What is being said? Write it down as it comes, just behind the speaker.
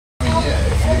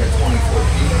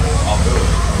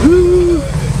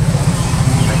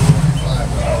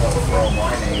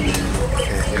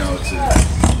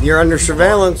You're under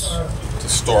surveillance. To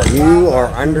start. You are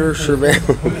under surveillance.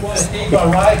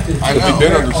 I know. You've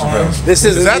been under surveillance. This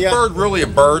is that bird really a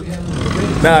bird?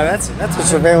 No, that's a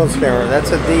surveillance camera.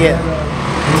 That's a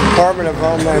Department of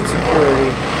Homeland Security.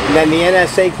 And then the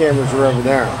NSA cameras are over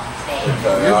there.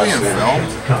 You're being filmed?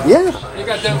 Yeah. You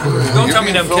got them, don't tell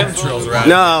me them chemtrails are out.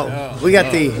 No, we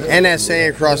got the NSA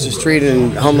across the street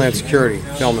and Homeland Security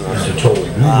filming us.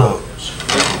 Wow.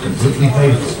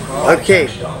 Okay.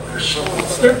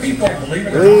 There are people, believe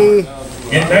it or not,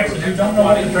 in Texas who don't know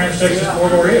what the Trans-Texas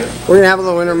Corridor is. We're going to have a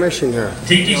little intermission here.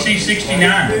 TTC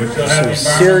 69, which will have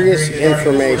Some serious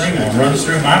information. Runs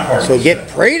through my part. So get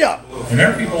prayed up. And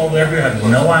there are people over there who have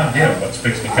no idea what's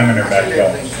fixing to come in their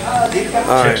backyard.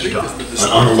 All right. An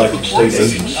unelected state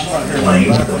agent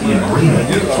claimed that the agreement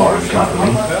with the foreign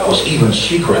company was even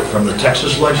secret from the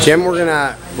Texas legislature. Jim,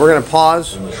 we're gonna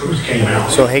pause The truth came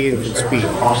out so Hagan can speak.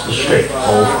 across the state,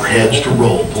 called for heads to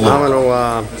roll. I'm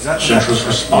gonna Centrist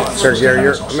response. Sir Gary,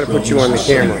 I'm gonna put you on the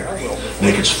camera.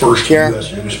 Make its first Gary,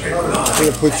 U.S. newspaper. I'm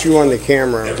gonna put you on the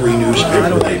camera. Every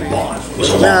newspaper they bought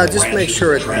was a No, just make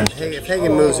sure if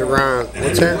Hagan moves around.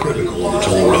 What's that? critical of the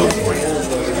toll road plan.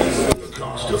 The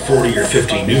cost of 40 or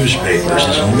 50 newspapers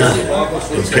is nothing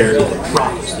compared to the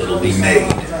profits that'll be made.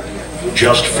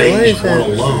 Just phase one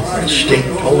alone, the state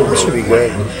toll road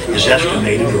plan is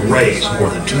estimated to raise more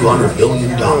than $200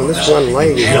 billion this one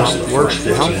light is just not the first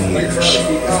 15 years.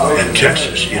 And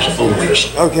Texas is only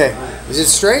a Okay, is it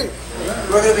straight?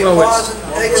 We're going to be pausing.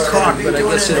 Hagan's going to be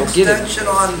doing an extension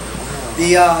on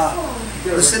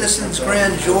the citizens'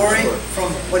 grand jury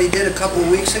from what he did a couple of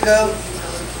weeks ago.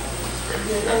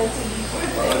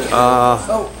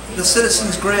 The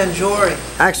citizens' grand jury.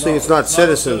 Actually, it's not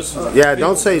citizens. Yeah,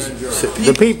 don't say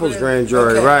the people's grand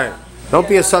jury, Okay. right? Don't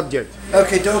be a subject.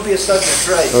 Okay, don't be a subject,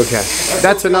 right? Okay,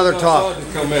 that's another talk.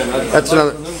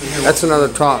 That's another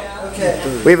talk.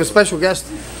 Okay. We have a special guest.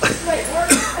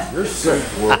 You're sick,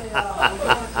 boy.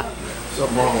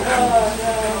 Something wrong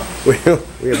with you.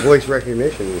 We have voice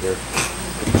recognition here.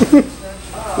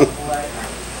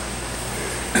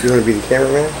 You want to be the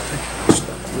cameraman?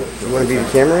 You want to be the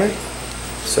cameraman?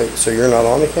 So you're not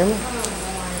on the camera?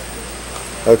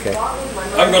 Okay.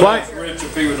 I'm going to ask Rich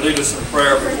if he would lead us in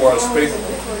prayer before I speak.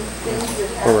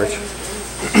 Hey, Rich.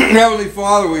 Heavenly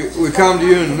Father, we come to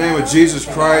you in the name of Jesus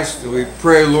Christ. We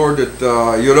pray, Lord, that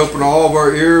you'd open all of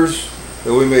our ears,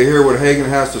 that we may hear what Hagan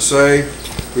has to say.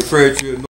 We pray that you